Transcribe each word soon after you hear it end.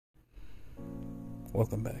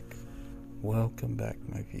Welcome back. Welcome back,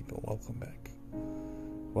 my people. Welcome back.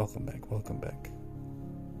 Welcome back. Welcome back.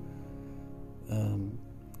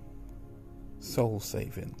 Soul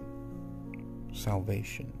saving,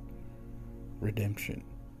 salvation, redemption.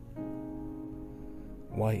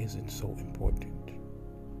 Why is it so important?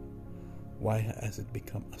 Why has it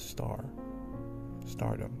become a stardom?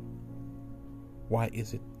 Why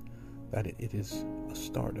is it that it is a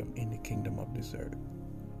stardom in the kingdom of this earth?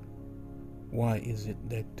 Why is it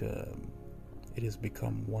that it has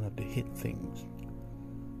become one of the hit things?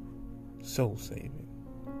 Soul saving,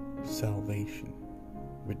 salvation,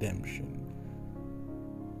 redemption.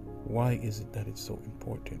 Why is it that it's so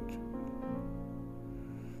important?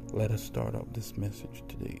 Let us start up this message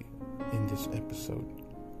today in this episode.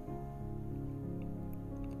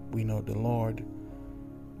 We know the Lord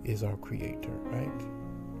is our creator, right?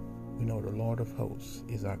 We know the Lord of hosts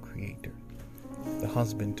is our creator, the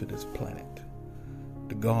husband to this planet,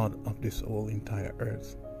 the God of this whole entire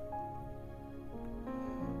earth.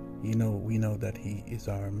 We know that He is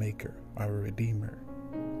our maker, our redeemer.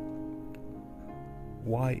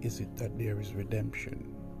 Why is it that there is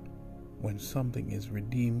redemption? When something is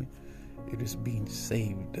redeemed, it is being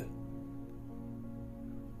saved.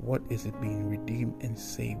 What is it being redeemed and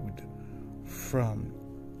saved from?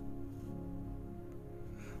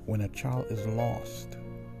 When a child is lost,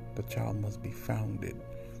 the child must be founded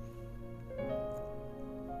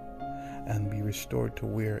and be restored to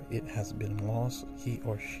where it has been lost, he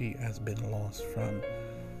or she has been lost from.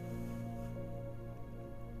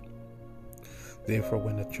 Therefore,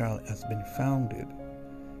 when a child has been founded,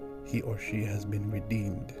 he or she has been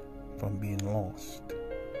redeemed from being lost.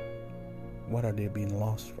 What are they being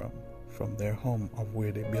lost from? From their home of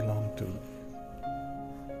where they belong to.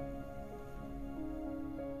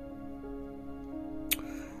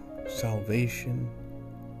 Salvation,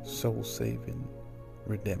 soul saving,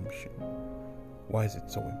 redemption. Why is it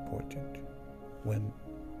so important? When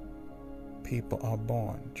people are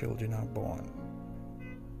born, children are born.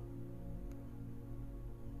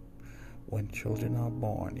 When children are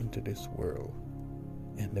born into this world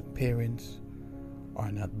and the parents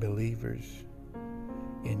are not believers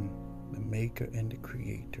in the maker and the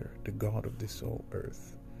creator, the God of this whole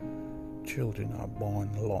earth, children are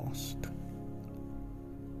born lost.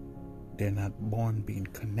 They're not born being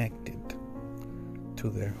connected to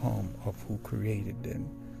their home of who created them.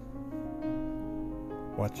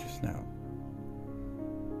 Watch this now.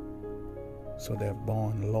 So they're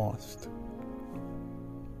born lost,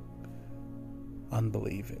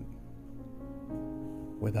 unbelieving,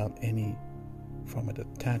 without any form of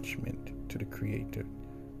attachment to the Creator.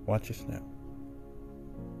 Watch this now.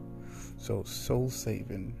 So soul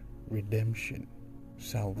saving, redemption,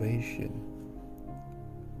 salvation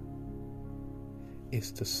is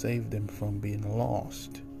to save them from being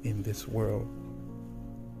lost in this world,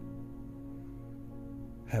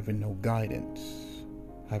 having no guidance,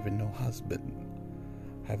 having no husband,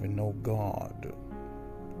 having no God.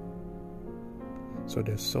 So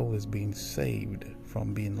their soul is being saved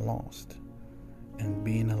from being lost and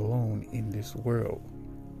being alone in this world.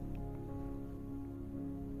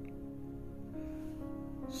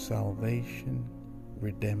 Salvation,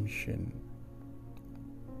 redemption,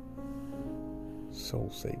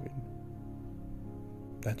 soul saving.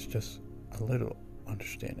 That's just a little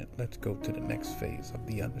understanding. Let's go to the next phase of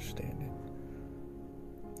the understanding.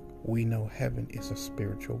 We know heaven is a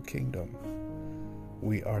spiritual kingdom.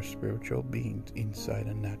 We are spiritual beings inside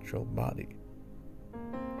a natural body.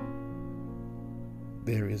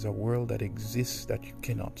 There is a world that exists that you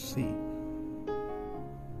cannot see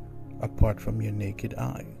apart from your naked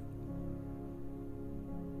eye.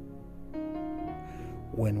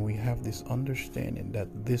 When we have this understanding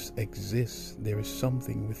that this exists, there is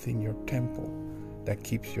something within your temple that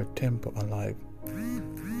keeps your temple alive,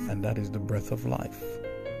 and that is the breath of life.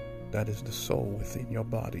 That is the soul within your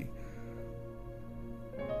body.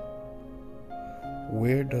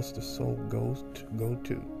 Where does the soul go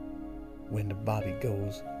to when the body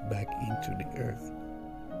goes back into the earth?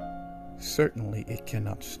 Certainly it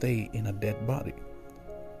cannot stay in a dead body.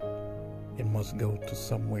 It must go to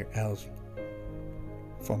somewhere else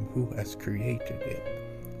from who has created it.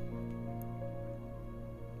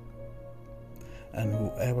 And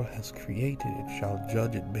whoever has created it shall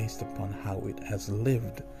judge it based upon how it has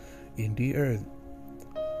lived in the earth.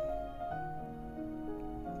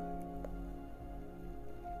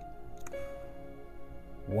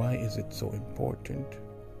 Why is it so important?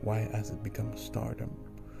 Why has it become stardom?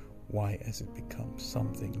 Why has it become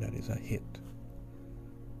something that is a hit?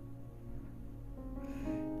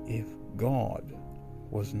 If God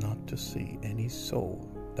was not to see any soul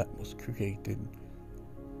that was created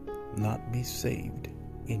not be saved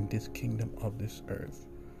in this kingdom of this earth,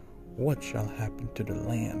 what shall happen to the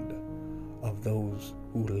land of those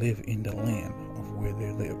who live in the land of where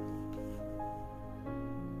they live?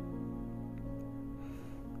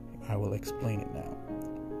 I will explain it now.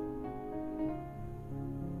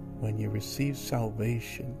 When you receive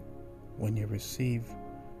salvation, when you receive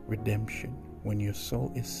redemption, when your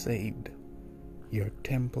soul is saved, your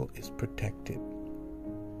temple is protected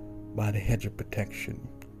by the hedge of protection.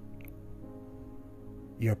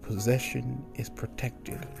 Your possession is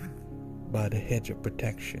protected by the hedge of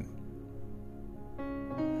protection.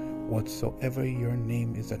 Whatsoever your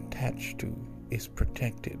name is attached to is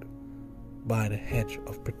protected by the hedge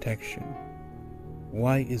of protection.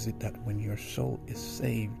 Why is it that when your soul is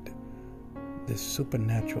saved, this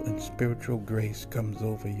supernatural and spiritual grace comes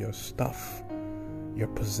over your stuff, your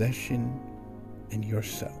possession, and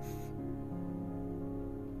yourself?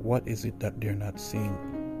 What is it that they're not seeing?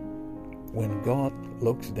 When God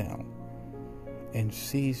looks down and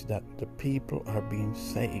sees that the people are being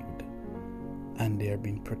saved and they are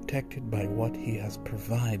being protected by what He has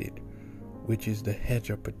provided, which is the hedge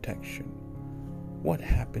of protection, what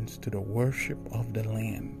happens to the worship of the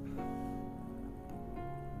land?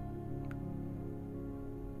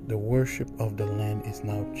 The worship of the land is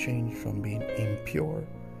now changed from being impure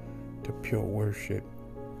to pure worship.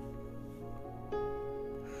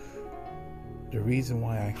 The reason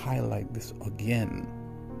why I highlight this again,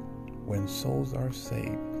 when souls are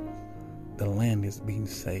saved, the land is being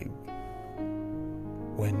saved.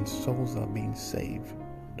 When souls are being saved,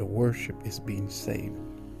 the worship is being saved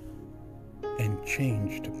and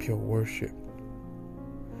changed to pure worship.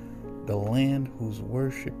 The land whose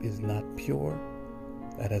worship is not pure,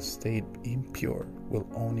 that has stayed impure, will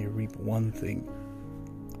only reap one thing,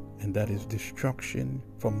 and that is destruction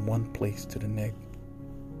from one place to the next.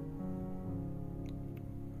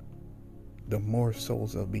 The more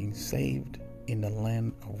souls are being saved in the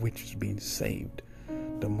land of which is being saved,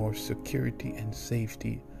 the more security and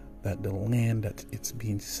safety that the land that it's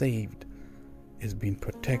being saved is being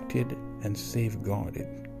protected and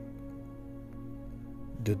safeguarded.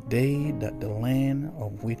 The day that the land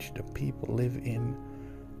of which the people live in,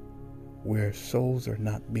 where souls are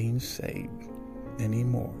not being saved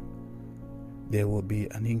anymore, there will be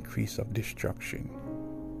an increase of destruction.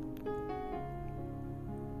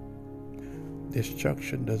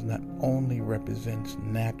 Destruction does not only represent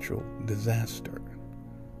natural disaster,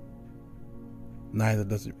 neither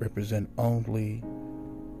does it represent only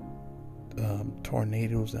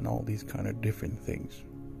tornadoes and all these kind of different things.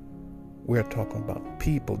 We're talking about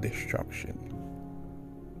people destructions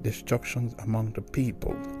among the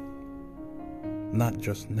people, not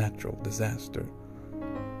just natural disaster.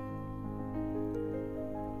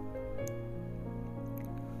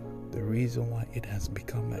 The reason why it has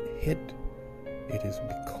become a hit, it is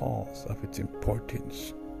because of its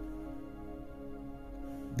importance.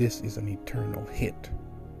 This is an eternal hit,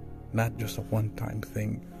 not just a one-time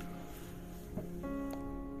thing.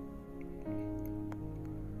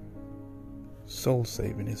 Soul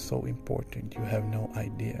saving is so important, you have no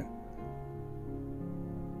idea.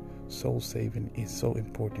 Soul saving is so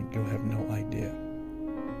important, you have no idea.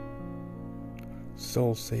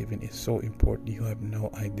 Soul saving is so important, you have no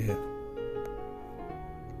idea.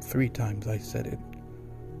 3 times I said it.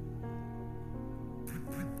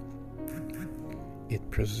 It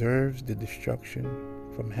preserves the destruction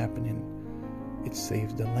from happening. It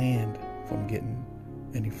saves the land from getting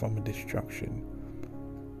any form of destruction.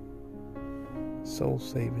 Soul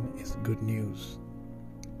saving is good news,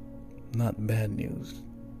 not bad news.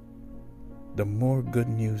 The more good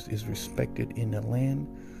news is respected in the land,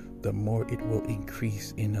 the more it will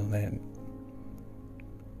increase in the land.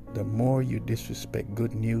 The more you disrespect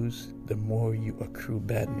good news, the more you accrue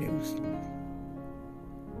bad news.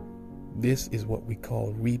 This is what we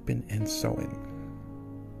call reaping and sowing.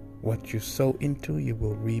 What you sow into, you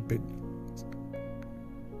will reap it.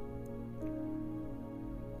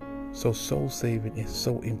 So soul saving is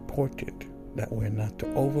so important that we're not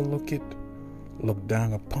to overlook it, look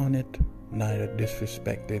down upon it, neither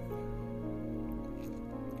disrespect it.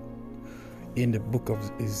 In the book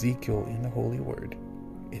of Ezekiel in the Holy Word,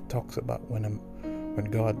 it talks about when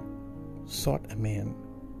God sought a man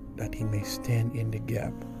that he may stand in the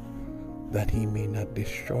gap, that he may not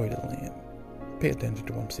destroy the land. Pay attention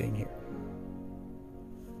to what I'm saying here.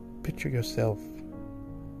 Picture yourself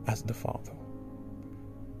as the Father.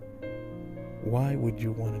 Why would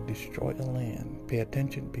you want to destroy a land? Pay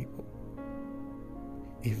attention, people.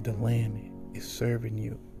 If the land is serving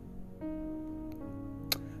you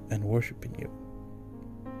and worshiping you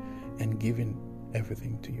and giving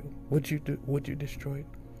everything to you, would you destroy it?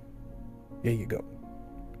 There you go.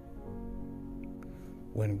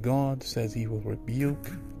 When God says he will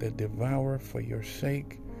rebuke the devourer for your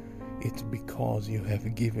sake, it's because you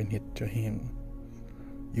have given it to him.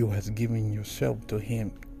 You have given yourself to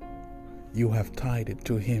him. You have tied it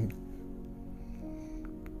to him.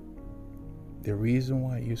 The reason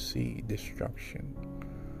why you see destruction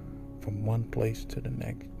from one place to the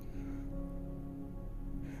next,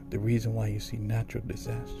 the reason why you see natural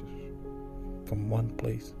disasters from one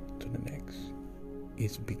place to the next,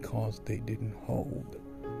 is because they didn't hold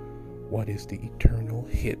what is the eternal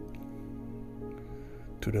hit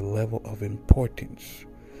to the level of importance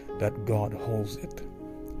that God holds it.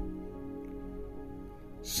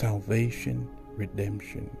 Salvation,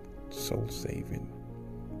 redemption, soul saving.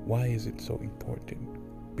 Why is it so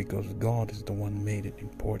important? Because God is the one made it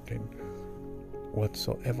important.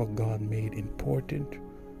 Whatsoever God made important,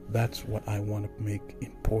 that's what I want to make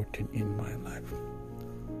important in my life.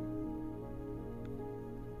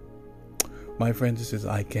 My friends, this is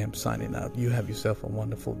iCamp signing out. You have yourself a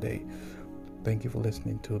wonderful day. Thank you for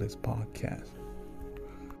listening to this podcast.